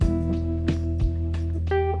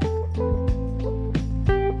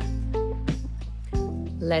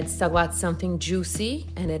let's talk about something juicy,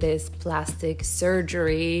 and it is plastic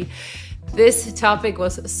surgery. This topic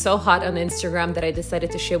was so hot on Instagram that I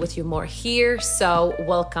decided to share with you more here. So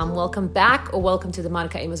welcome back, or welcome to the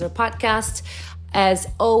Monica Amazor podcast. As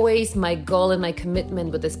always, my goal and my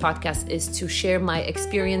commitment with this podcast is to share my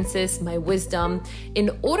experiences, my wisdom,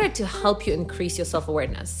 in order to help you increase your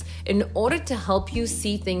self-awareness, in order to help you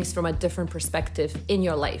see things from a different perspective in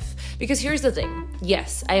your life. Because here's the thing.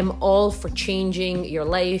 Yes, I am all for changing your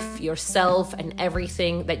life, yourself, and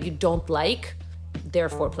everything that you don't like.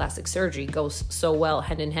 Therefore, plastic surgery goes so well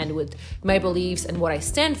hand in hand with my beliefs and what I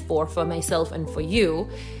stand for myself and for you.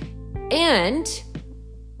 And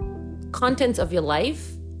contents of your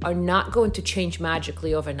life are not going to change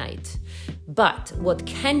magically overnight. But what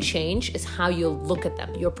can change is how you look at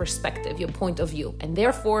them, your perspective, your point of view. And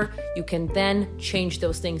therefore, you can then change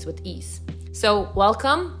those things with ease. So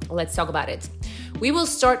welcome. Let's talk about it. We will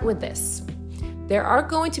start with this. There are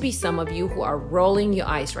going to be some of you who are rolling your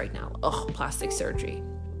eyes right now. Oh, plastic surgery.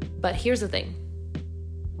 But here's the thing.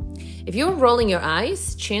 If you're rolling your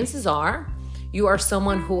eyes, chances are you are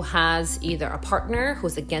someone who has either a partner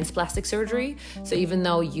who's against plastic surgery. So even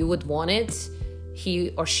though you would want it,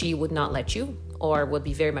 he or she would not let you or would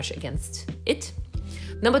be very much against it.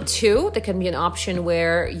 Number two, there can be an option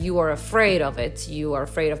where you are afraid of it. You are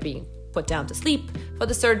afraid of being put down to sleep for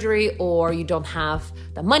the surgery, or you don't have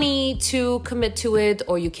the money to commit to it,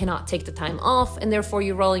 or you cannot take the time off, and therefore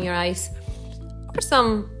you're rolling your eyes, or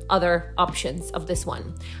some other options of this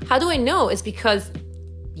one. How do I know? It's because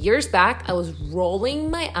years back, I was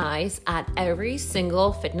rolling my eyes at every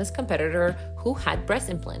single fitness competitor who had breast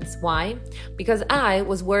implants. Why? Because I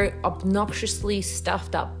was wearing obnoxiously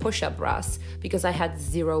stuffed up push-up bras because I had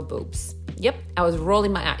zero boobs. Yep, I was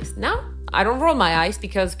rolling my eyes. Now, I don't roll my eyes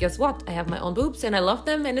because guess what? I have my own boobs and I love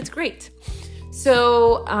them and it's great.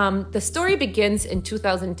 So the story begins in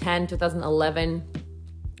 2010, 2011,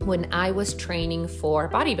 when I was training for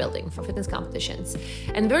bodybuilding, for fitness competitions.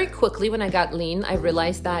 And very quickly when I got lean, I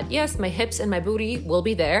realized that yes, my hips and my booty will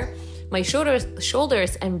be there. My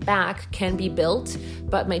shoulders and back can be built,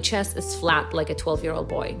 but my chest is flat like a 12-year-old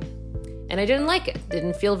boy. And I didn't like it.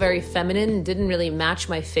 Didn't feel very feminine, didn't really match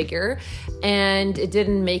my figure, and it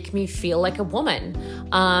didn't make me feel like a woman.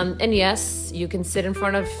 And yes, you can sit in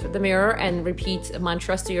front of the mirror and repeat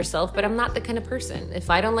mantras to yourself, but I'm not the kind of person. If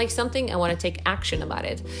I don't like something, I want to take action about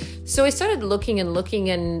it. So I started looking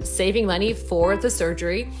and saving money for the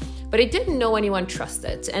surgery, but I didn't know anyone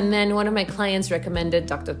trusted. And then one of my clients recommended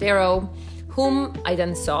Dr. Darrow, whom I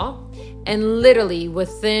then saw, and literally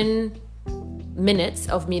within minutes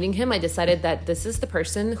of meeting him, I decided that this is the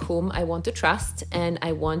person whom I want to trust and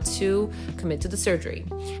I want to commit to the surgery.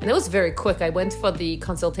 And it was very quick. I went for the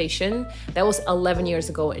consultation. That was 11 years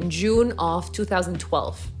ago in June of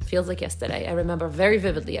 2012. Feels like yesterday. I remember very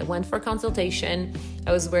vividly. I went for a consultation.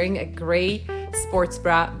 I was wearing a gray sports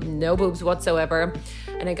bra, no boobs whatsoever.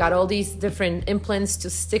 And I got all these different implants to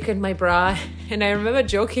stick in my bra. And I remember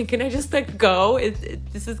joking, can I just let go?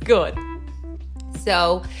 This is good.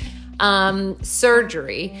 So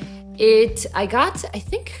surgery. I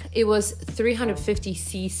think it was 350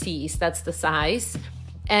 cc's. That's the size.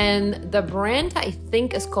 And the brand I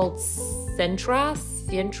think is called Centra,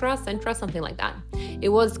 something like that. It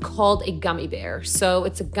was called a gummy bear. So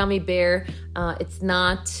it's a gummy bear. It's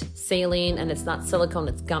not saline and it's not silicone.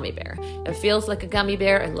 It's gummy bear. It feels like a gummy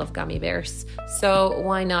bear. I love gummy bears. So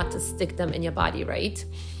why not to stick them in your body, right?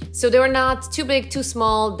 So they were not too big, too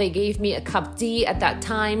small. They gave me a cup D at that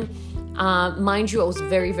time. Mind you, I was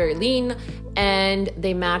very, very lean and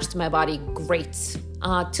they matched my body great,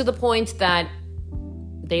 to the point that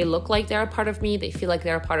they look like they're a part of me. They feel like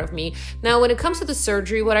they're a part of me. Now, when it comes to the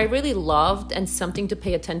surgery, what I really loved and something to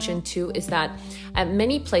pay attention to is that at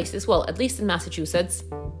many places, well, at least in Massachusetts,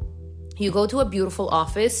 you go to a beautiful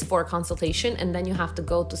office for a consultation and then you have to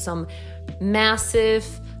go to some massive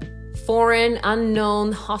foreign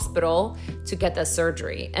unknown hospital to get that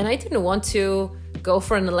surgery. And I didn't want to go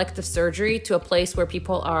for an elective surgery to a place where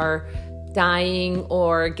people are dying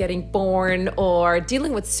or getting born or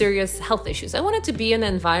dealing with serious health issues. I wanted to be in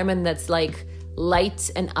an environment that's like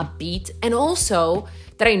light and upbeat, and also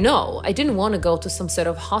that I know. I didn't want to go to some sort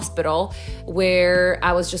of hospital where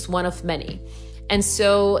I was just one of many. And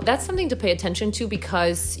so that's something to pay attention to,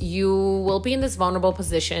 because you will be in this vulnerable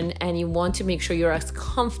position and you want to make sure you're as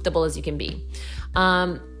comfortable as you can be.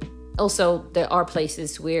 Also, there are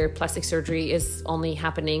places where plastic surgery is only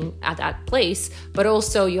happening at that place, but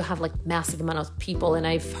also you have like massive amount of people. And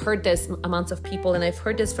I've heard this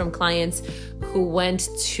from clients who went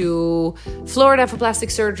to Florida for plastic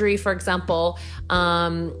surgery, for example,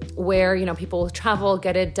 where, you know, people travel,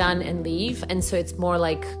 get it done and leave. And so it's more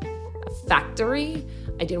like a factory.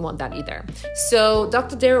 I didn't want that either. So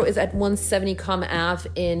Dr. Darrow is at 170 Com Ave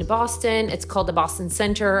in Boston. It's called the Boston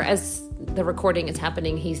Center. As the recording is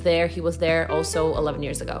happening, he's there. He was there also 11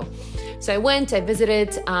 years ago. So I went, I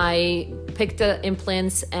visited, I picked the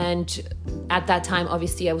implants, and at that time,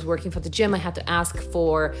 obviously, I was working for the gym. I had to ask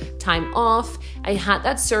for time off. I had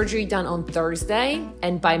that surgery done on Thursday,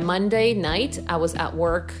 and by Monday night, I was at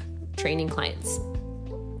work training clients.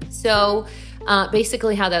 So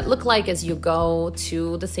basically how that looked like is you go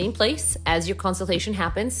to the same place as your consultation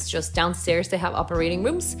happens, just downstairs they have operating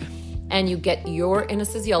rooms, and you get your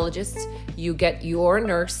anesthesiologist, you get your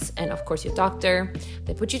nurse, and of course your doctor.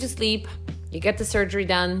 They put you to sleep, you get the surgery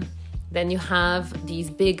done. Then you have these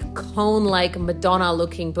big cone-like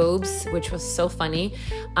Madonna-looking boobs, which was so funny.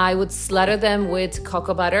 I would slather them with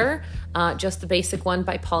cocoa butter, just the basic one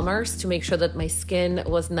by Palmer's, to make sure that my skin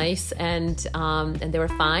was nice and they were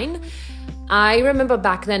fine. I remember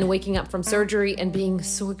back then waking up from surgery and being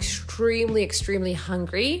so extremely, extremely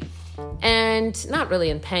hungry and not really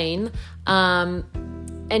in pain.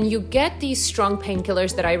 And you get these strong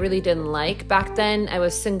painkillers that I really didn't like. Back then, I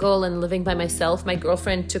was single and living by myself. My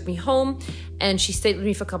girlfriend took me home and she stayed with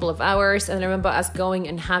me for a couple of hours. And I remember us going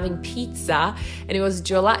and having pizza, and it was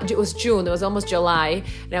July. It was June. It was almost July.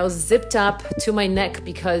 And I was zipped up to my neck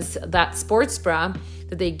because that sports bra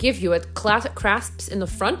that they give you, it clasps in the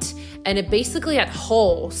front, and it basically had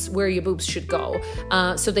holes where your boobs should go.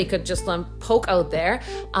 So they could just poke out there.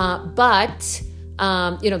 But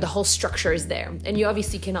the whole structure is there, and you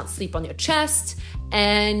obviously cannot sleep on your chest,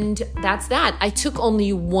 and that's that. I took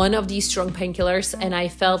only one of these strong painkillers, and I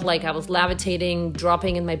felt like I was levitating,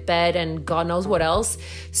 dropping in my bed, and God knows what else.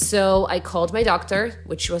 So I called my doctor,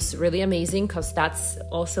 which was really amazing because that's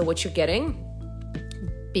also what you're getting,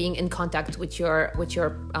 being in contact with your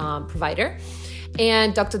provider.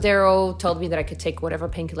 And Dr. Darrow told me that I could take whatever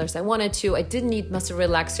painkillers I wanted to. I didn't need muscle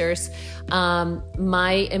relaxers.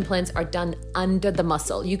 My implants are done under the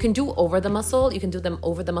muscle. You can do over the muscle. You can do them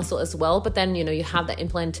over the muscle as well. But then, you have the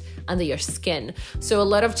implant under your skin. So a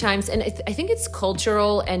lot of times, and I think it's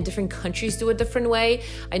cultural and different countries do it different way.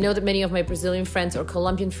 I know that many of my Brazilian friends or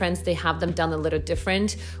Colombian friends, they have them done a little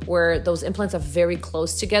different, where those implants are very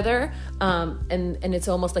close together. And it's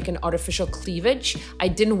almost like an artificial cleavage. I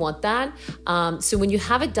didn't want that. So when you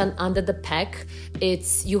have it done under the pec,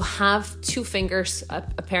 you have two fingers,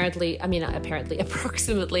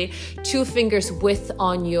 approximately 2 fingers width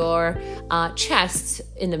on your chest,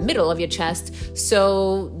 in the middle of your chest.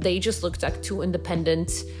 So they just looked like two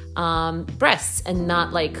independent breasts and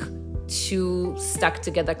not like two stuck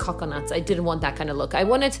together coconuts. I didn't want that kind of look. I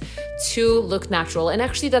wanted to look natural. And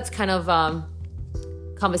actually that's kind of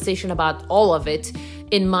conversation about all of it.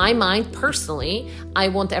 In my mind, personally, I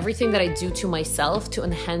want everything that I do to myself to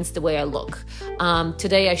enhance the way I look.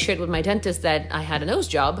 Today, I shared with my dentist that I had a nose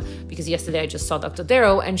job because yesterday I just saw Dr.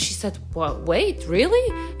 Darrow, and she said, "Well, wait,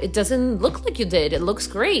 really? It doesn't look like you did. It looks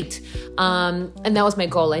great." And that was my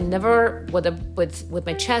goal. I never, whether with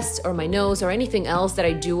my chest or my nose or anything else that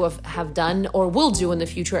I do have done or will do in the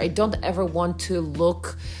future, I don't ever want to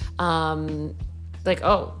look like,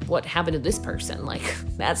 oh, what happened to this person? Like,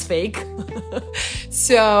 that's fake.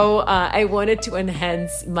 So I wanted to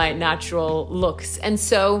enhance my natural looks. And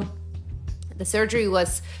so the surgery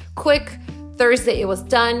was quick. Thursday, it was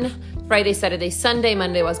done. Friday, Saturday, Sunday,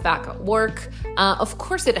 Monday was back at work. Of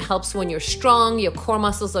course, it helps when you're strong, your core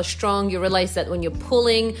muscles are strong. You realize that when you're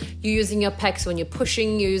pulling, you're using your pecs. When you're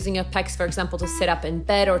pushing, you're using your pecs, for example, to sit up in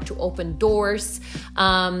bed or to open doors.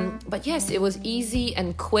 But yes, it was easy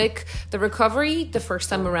and quick. The recovery the first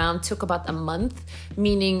time around took about a month,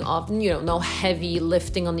 meaning of, no heavy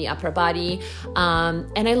lifting on the upper body.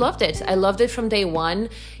 And I loved it. I loved it from day one.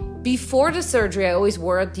 Before the surgery, I always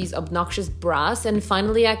wore these obnoxious bras, and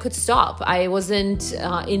finally I could stop. I wasn't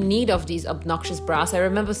in need of these obnoxious bras. I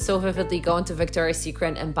remember so vividly going to Victoria's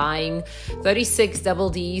Secret and buying 36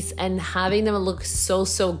 double Ds and having them look so,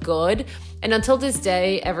 so good. And until this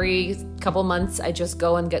day, every couple months, I just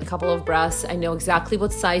go and get a couple of bras. I know exactly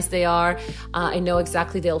what size they are. I know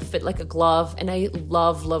exactly they'll fit like a glove. And I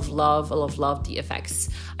love the effects.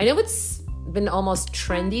 I know it's been almost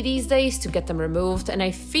trendy these days to get them removed, and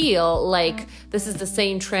I feel like this is the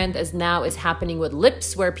same trend as now is happening with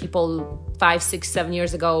lips, where people 5, 6, 7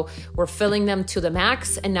 years ago were filling them to the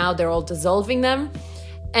max, and now they're all dissolving them.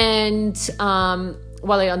 And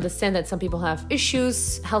while I understand that some people have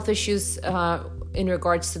issues, health issues, in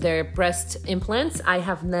regards to their breast implants, I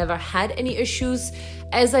have never had any issues.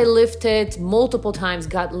 As I lifted multiple times,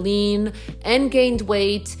 got lean and gained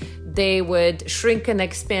weight, they would shrink and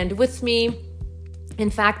expand with me. In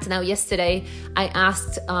fact, now yesterday, I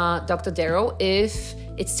asked Dr. Darrow if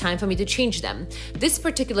it's time for me to change them. This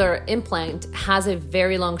particular implant has a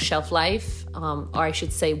very long shelf life, or I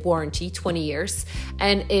should say warranty, 20 years.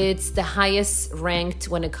 And it's the highest ranked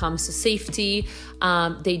when it comes to safety.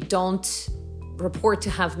 They don't report to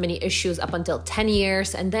have many issues up until 10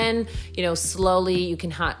 years. And then, slowly you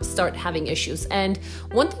can start having issues. And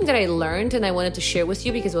one thing that I learned and I wanted to share with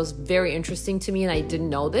you because it was very interesting to me and I didn't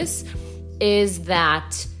know this, is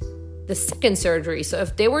that the second surgery, so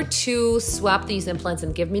if they were to swap these implants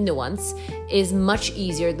and give me new ones, is much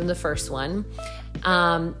easier than the first one.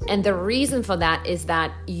 And the reason for that is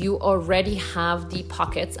that you already have the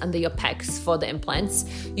pockets under your pecs for the implants.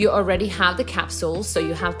 You already have the capsules, so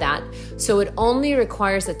you have that. So it only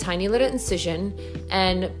requires a tiny little incision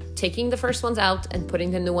and taking the first ones out and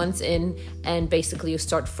putting the new ones in, and basically you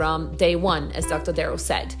start from day one, as Dr. Darrow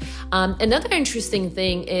said. Another interesting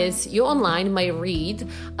thing is you online might read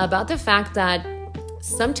about the fact that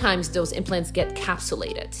sometimes those implants get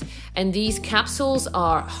capsulated, and these capsules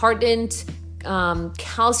are hardened,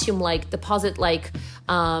 calcium-like deposit, like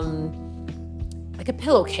a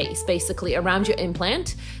pillowcase basically around your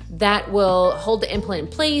implant that will hold the implant in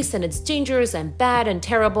place, and it's dangerous and bad and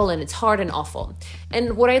terrible and it's hard and awful.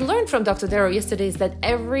 And what I learned from Dr. Darrow yesterday is that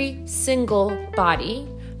every single body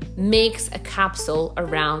makes a capsule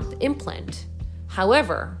around the implant.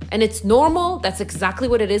 However, and it's normal, that's exactly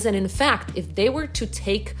what it is. And in fact, if they were to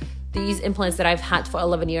take these implants that I've had for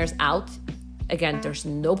 11 years out, again, there's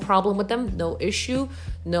no problem with them, no issue,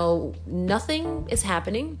 nothing is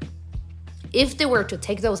happening. If they were to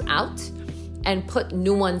take those out and put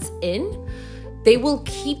new ones in, they will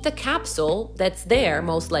keep the capsule that's there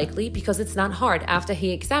most likely because it's not hard. After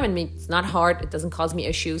he examined me, it's not hard, it doesn't cause me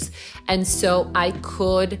issues. And so I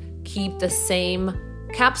could keep the same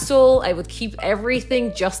capsule, I would keep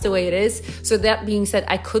everything just the way it is. So that being said,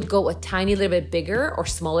 I could go a tiny little bit bigger or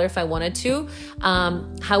smaller if I wanted to.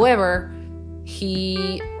 However,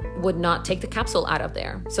 he would not take the capsule out of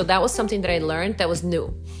there. So that was something that I learned that was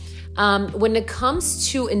new. When it comes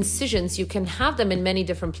to incisions, you can have them in many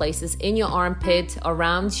different places, in your armpit,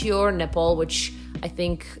 around your nipple, which I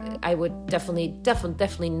think I would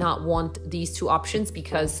definitely not want these two options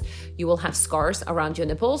because you will have scars around your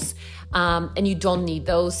nipples, and you don't need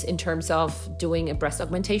those in terms of doing a breast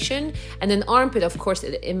augmentation. And then armpit, of course,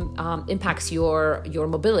 it impacts your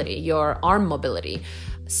mobility, your arm mobility.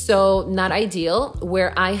 So not ideal.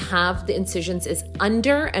 Where I have the incisions is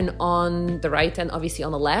under and on the right and obviously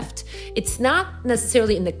on the left. It's not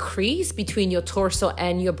necessarily in the crease between your torso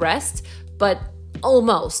and your breast, but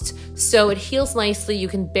almost. So it heals nicely. You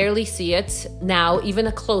can barely see it now, even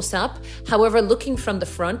a close-up. However, looking from the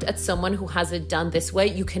front at someone who has it done this way,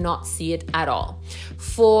 you cannot see it at all.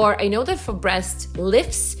 I know that for breast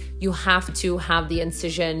lifts, you have to have the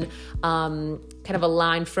incision kind of a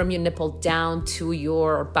line from your nipple down to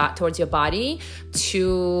towards your body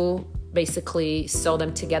to basically sew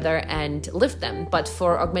them together and lift them. But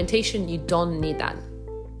for augmentation, you don't need that.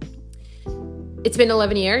 It's been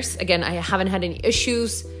 11 years. Again, I haven't had any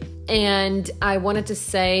issues. And I wanted to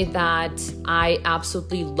say that I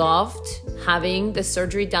absolutely loved having the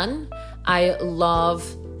surgery done. I love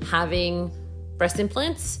having breast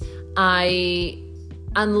implants.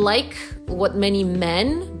 Unlike what many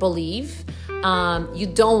men believe, you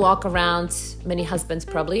don't walk around, many husbands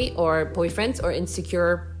probably, or boyfriends or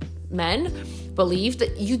insecure men believe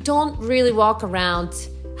that you don't really walk around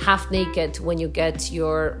half naked when you get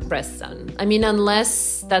your breasts done. I mean,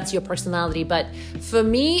 unless that's your personality. But for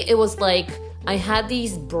me, it was like I had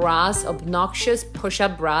these bras, obnoxious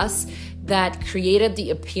push-up bras that created the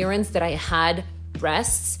appearance that I had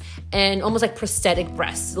breasts, and almost like prosthetic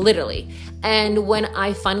breasts, literally. And when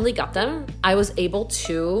I finally got them, I was able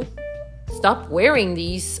to stop wearing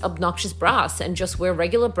these obnoxious bras and just wear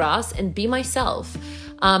regular bras and be myself.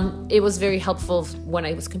 It was very helpful when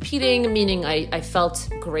I was competing, meaning I felt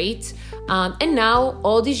great. And now,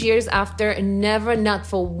 all these years after, not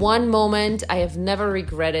for one moment, I have never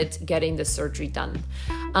regretted getting the surgery done.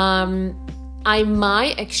 I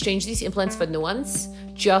might exchange these implants for new ones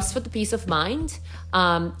just for the peace of mind.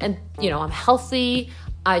 And, I'm healthy,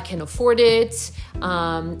 I can afford it,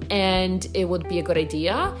 and it would be a good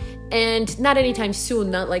idea. And not anytime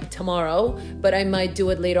soon, not like tomorrow, but I might do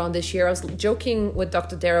it later on this year. I was joking with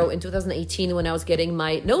Dr. Darrow in 2018 when I was getting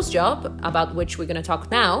my nose job, about which we're going to talk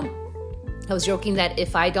now. I was joking that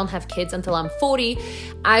if I don't have kids until I'm 40,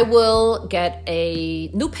 I will get a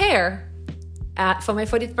new pair for my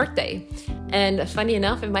 40th birthday. And funny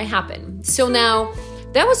enough, it might happen. So now,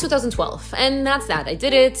 that was 2012, and that's that. I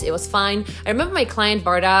did it. It was fine. I remember my client,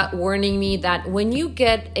 Barda, warning me that when you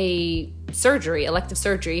get a surgery, elective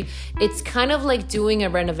surgery, it's kind of like doing a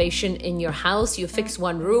renovation in your house. You fix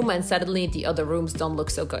one room and suddenly the other rooms don't look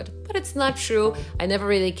so good. But it's not true. I never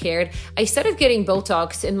really cared. I started getting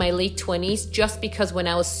Botox in my late 20s just because when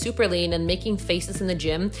I was super lean and making faces in the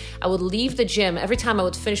gym, I would leave the gym. Every time I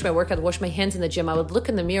would finish my workout, wash my hands in the gym, I would look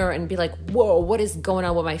in the mirror and be like, whoa, what is going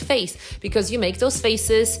on with my face? Because you make those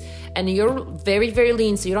faces and you're very, very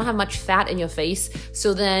lean, so you don't have much fat in your face.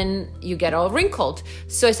 So then you get all wrinkled.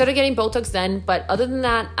 So I started getting Botox then, but other than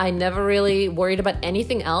that, I never really worried about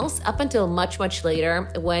anything else up until much, much later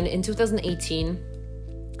when in 2018,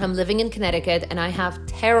 I'm living in Connecticut and I have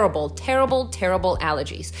terrible, terrible, terrible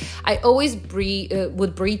allergies. I always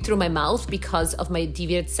would breathe through my mouth because of my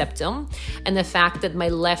deviated septum and the fact that my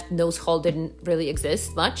left nose hole didn't really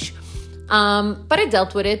exist much. But I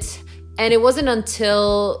dealt with it. And it wasn't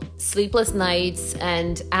until sleepless nights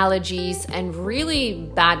and allergies and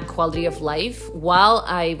really bad quality of life while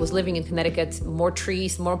I was living in Connecticut, more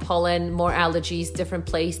trees, more pollen, more allergies, different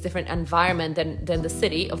place, different environment than the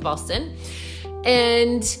city of Boston.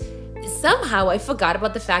 And somehow I forgot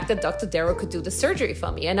about the fact that Dr. Darrow could do the surgery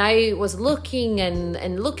for me. And I was looking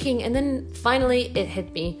and looking, and then finally it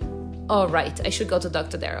hit me. Oh, right, I should go to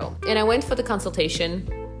Dr. Darrow. And I went for the consultation.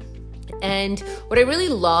 And what I really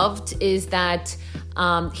loved is that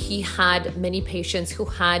he had many patients who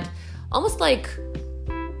had almost like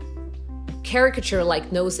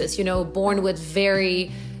caricature-like noses, born with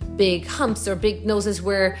very big humps or big noses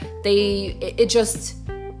where it just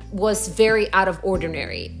was very out of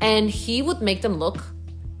ordinary. And he would make them look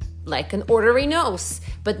like an ordinary nose,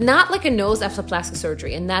 but not like a nose after plastic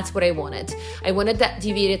surgery. And that's what I wanted. I wanted that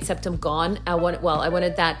deviated septum gone. I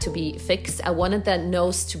wanted that to be fixed. I wanted that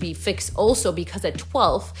nose to be fixed also because at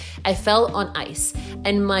 12, I fell on ice.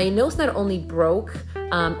 And my nose not only broke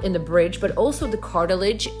in the bridge, but also the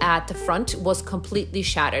cartilage at the front was completely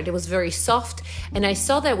shattered. It was very soft. And I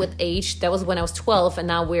saw that with age. That was when I was 12. And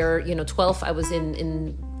now we're, 12, I was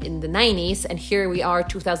in the 90s, and here we are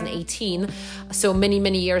 2018, so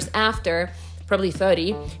many years after, probably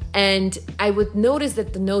 30, and I would notice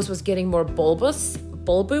that the nose was getting more bulbous,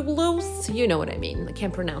 you know what I mean, I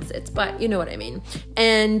can't pronounce it, but you know what I mean,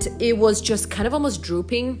 and it was just kind of almost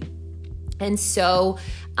drooping. And so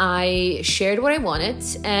I shared what I wanted,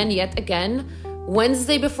 and yet again,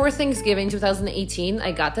 Wednesday before Thanksgiving 2018,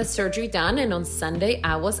 I got that surgery done, and on Sunday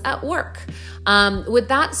I was at work. With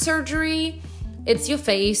that surgery, it's your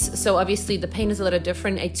face, so obviously the pain is a little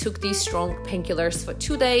different. I took these strong painkillers for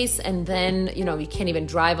 2 days, and then, you can't even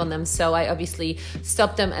drive on them. So I obviously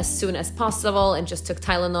stopped them as soon as possible and just took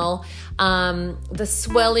Tylenol. The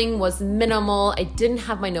swelling was minimal. I didn't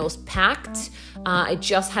have my nose packed. I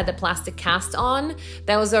just had the plastic cast on.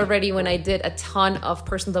 That was already when I did a ton of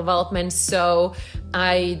personal development, so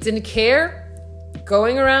I didn't care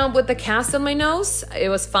going around with the cast on my nose. It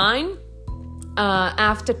was fine.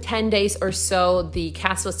 After 10 days or so, the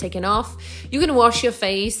cast was taken off. You can wash your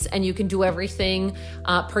face and you can do everything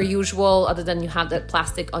per usual, other than you have that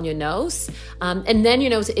plastic on your nose. And then your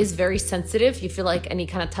nose is very sensitive. You feel like any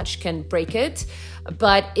kind of touch can break it.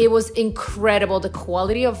 But it was incredible, the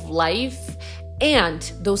quality of life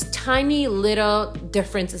and those tiny little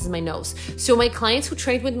differences in my nose. So my clients who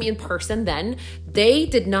trained with me in person then, they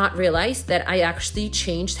did not realize that I actually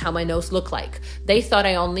changed how my nose looked like. They thought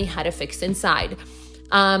I only had it fixed inside.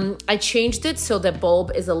 I changed it so the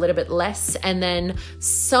bulb is a little bit less, and then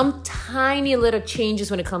some tiny little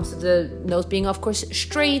changes when it comes to the nose being, of course,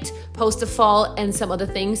 straight post the fall and some other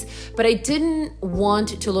things. But I didn't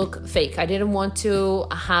want to look fake. I didn't want to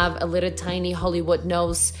have a little tiny Hollywood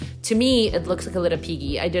nose. To me, it looks like a little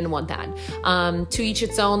piggy. I didn't want that. To each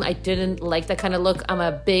its own. I didn't like that kind of look. I'm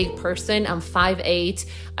a big person. I'm 5'8".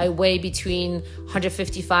 I weigh between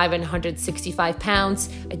 155 and 165 pounds.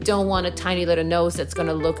 I don't want a tiny little nose that's going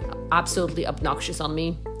to look absolutely obnoxious on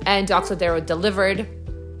me. And Dr. Darrow delivered.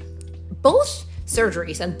 Both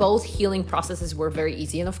surgeries and both healing processes were very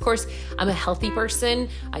easy. And of course, I'm a healthy person.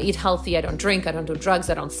 I eat healthy. I don't drink. I don't do drugs.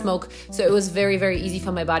 I don't smoke. So it was very, very easy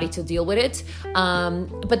for my body to deal with it.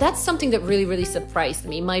 But that's something that really, really surprised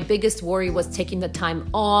me. My biggest worry was taking the time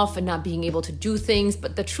off and not being able to do things.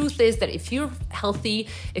 But the truth is that if you're healthy,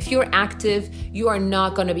 if you're active, you are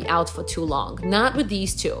not going to be out for too long. Not with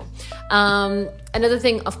these two. Another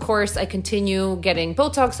thing, of course, I continue getting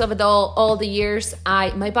Botox of it all the years.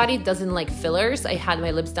 My body doesn't like fillers. I had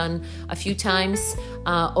my lips done a few times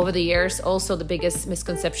over the years. Also, the biggest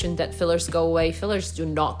misconception that fillers go away. Fillers do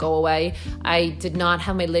not go away. I did not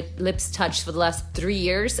have my lips touched for the last 3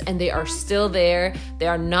 years, and they are still there. They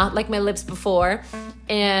are not like my lips before.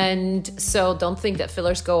 And so don't think that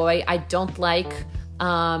fillers go away. I don't like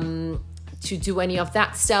to do any of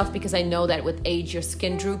that stuff because I know that with age your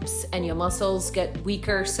skin droops and your muscles get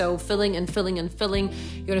weaker. So filling and filling and filling,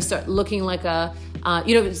 you're gonna start looking like a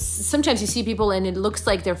sometimes you see people and it looks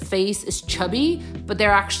like their face is chubby, but they're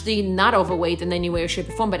actually not overweight in any way or shape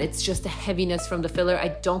or form, but it's just the heaviness from the filler. I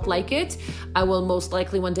don't like it. I will most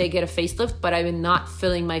likely one day get a facelift, but I'm not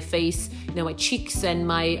filling my face, my cheeks and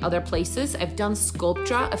my other places. I've done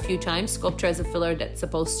Sculptra a few times. Sculptra is a filler that's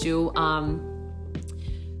supposed to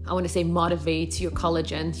I want to say motivate your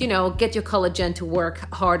collagen, get your collagen to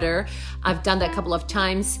work harder. I've done that a couple of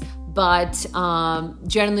times, but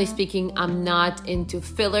generally speaking, I'm not into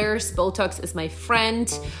fillers. Botox is my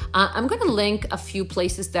friend. I'm going to link a few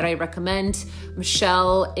places that I recommend.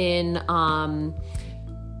 Michelle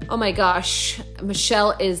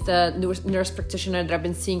Michelle is the nurse practitioner that I've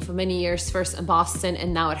been seeing for many years, first in Boston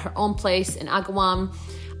and now at her own place in Agawam.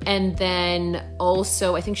 And then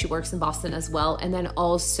also, I think she works in Boston as well. And then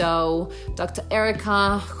also Dr.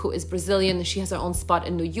 Erica, who is Brazilian. She has her own spot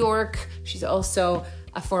in New York. She's also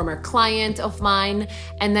a former client of mine.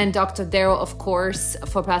 And then Dr. Darrow, of course,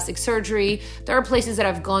 for plastic surgery. There are places that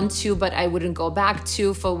I've gone to, but I wouldn't go back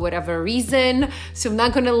to for whatever reason. So I'm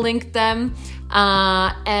not going to link them.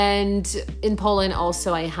 And in Poland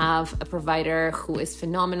also, I have a provider who is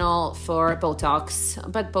phenomenal for Botox,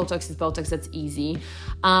 but Botox is Botox, that's easy.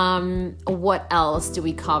 What else do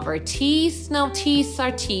we cover? Teeth? No, teeth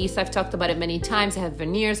are teeth. I've talked about it many times. I have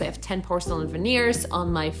veneers. I have 10 porcelain veneers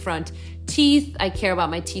on my front teeth. I care about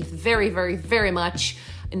my teeth very, very, very much.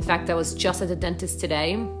 In fact, I was just at the dentist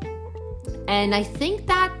today. And I think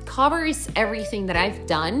that covers everything that I've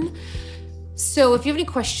done. So if you have any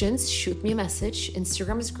questions, shoot me a message.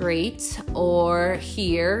 Instagram is great, or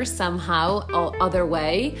here somehow or other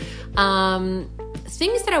way.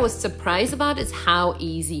 Things that I was surprised about is how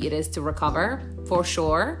easy it is to recover, for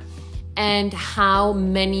sure, and how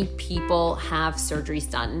many people have surgeries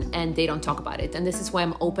done and they don't talk about it. And this is why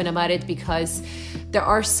I'm open about it, because there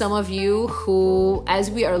are some of you who,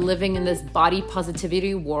 as we are living in this body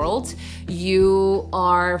positivity world, you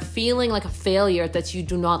are feeling like a failure that you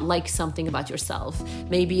do not like something about yourself.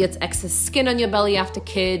 Maybe it's excess skin on your belly after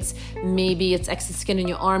kids, maybe it's excess skin in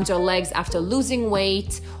your arms or legs after losing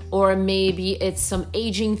weight, or maybe it's some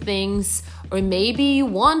aging things, or maybe you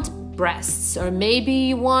want breasts, or maybe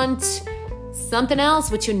you want something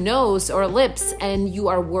else with your nose or lips and you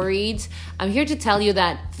are worried. I'm here to tell you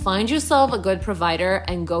that find yourself a good provider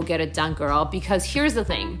and go get it done, girl, because here's the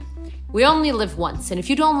thing. We only live once, and if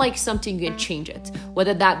you don't like something, you can change it.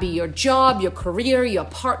 Whether that be your job, your career, your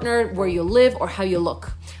partner, where you live, or how you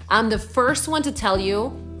look. I'm the first one to tell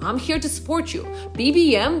you, I'm here to support you.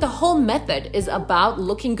 BBM, the whole method is about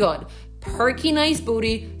looking good. Perky, nice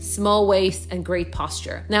booty, small waist, and great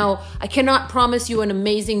posture. Now, I cannot promise you an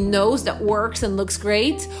amazing nose that works and looks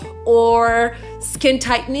great, or skin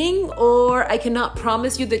tightening, or I cannot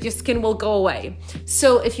promise you that your skin will go away.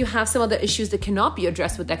 So if you have some other issues that cannot be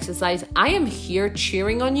addressed with exercise, I am here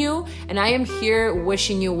cheering on you, and I am here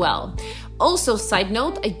wishing you well. Also, side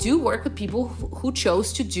note, I do work with people who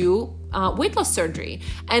chose to do weight loss surgery,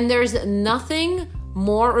 and there's nothing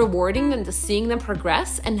more rewarding than seeing them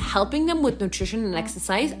progress and helping them with nutrition and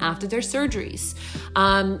exercise after their surgeries.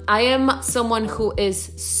 I am someone who is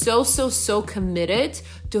so committed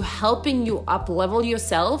to helping you up level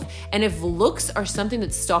yourself. And if looks are something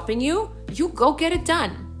that's stopping you, you go get it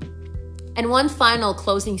done. And one final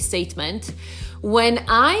closing statement. When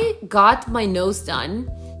I got my nose done,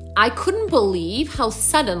 I couldn't believe how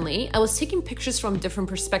suddenly I was taking pictures from different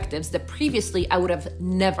perspectives that previously I would have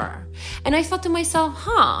never. And I thought to myself,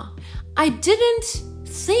 I didn't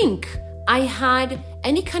think I had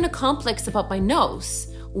any kind of complex about my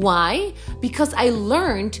nose. Why? Because I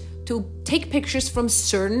learned to take pictures from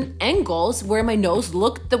certain angles where my nose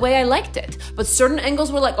looked the way I liked it. But certain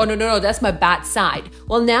angles were like, oh, no, that's my bad side.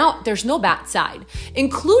 Well, now there's no bad side,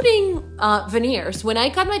 including veneers. When I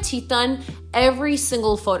got my teeth done, every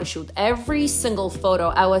single photo shoot, every single photo,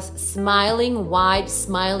 I was smiling wide,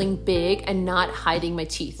 smiling big, and not hiding my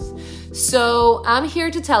teeth. So I'm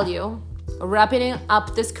here to tell you, wrapping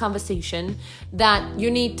up this conversation, that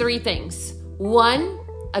you need 3 things. 1,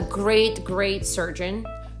 a great surgeon.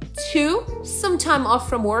 2, some time off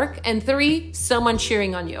from work, and 3, someone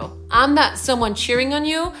cheering on you. I'm that someone cheering on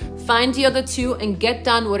you. Find the other 2 and get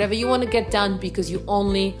done whatever you want to get done because you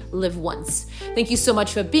only live once. Thank you so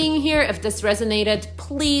much for being here. If this resonated,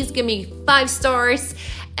 please give me 5 stars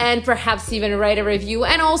and perhaps even write a review,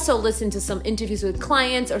 and also listen to some interviews with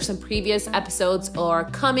clients or some previous episodes or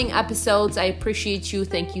coming episodes. I appreciate you.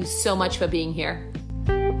 Thank you so much for being here.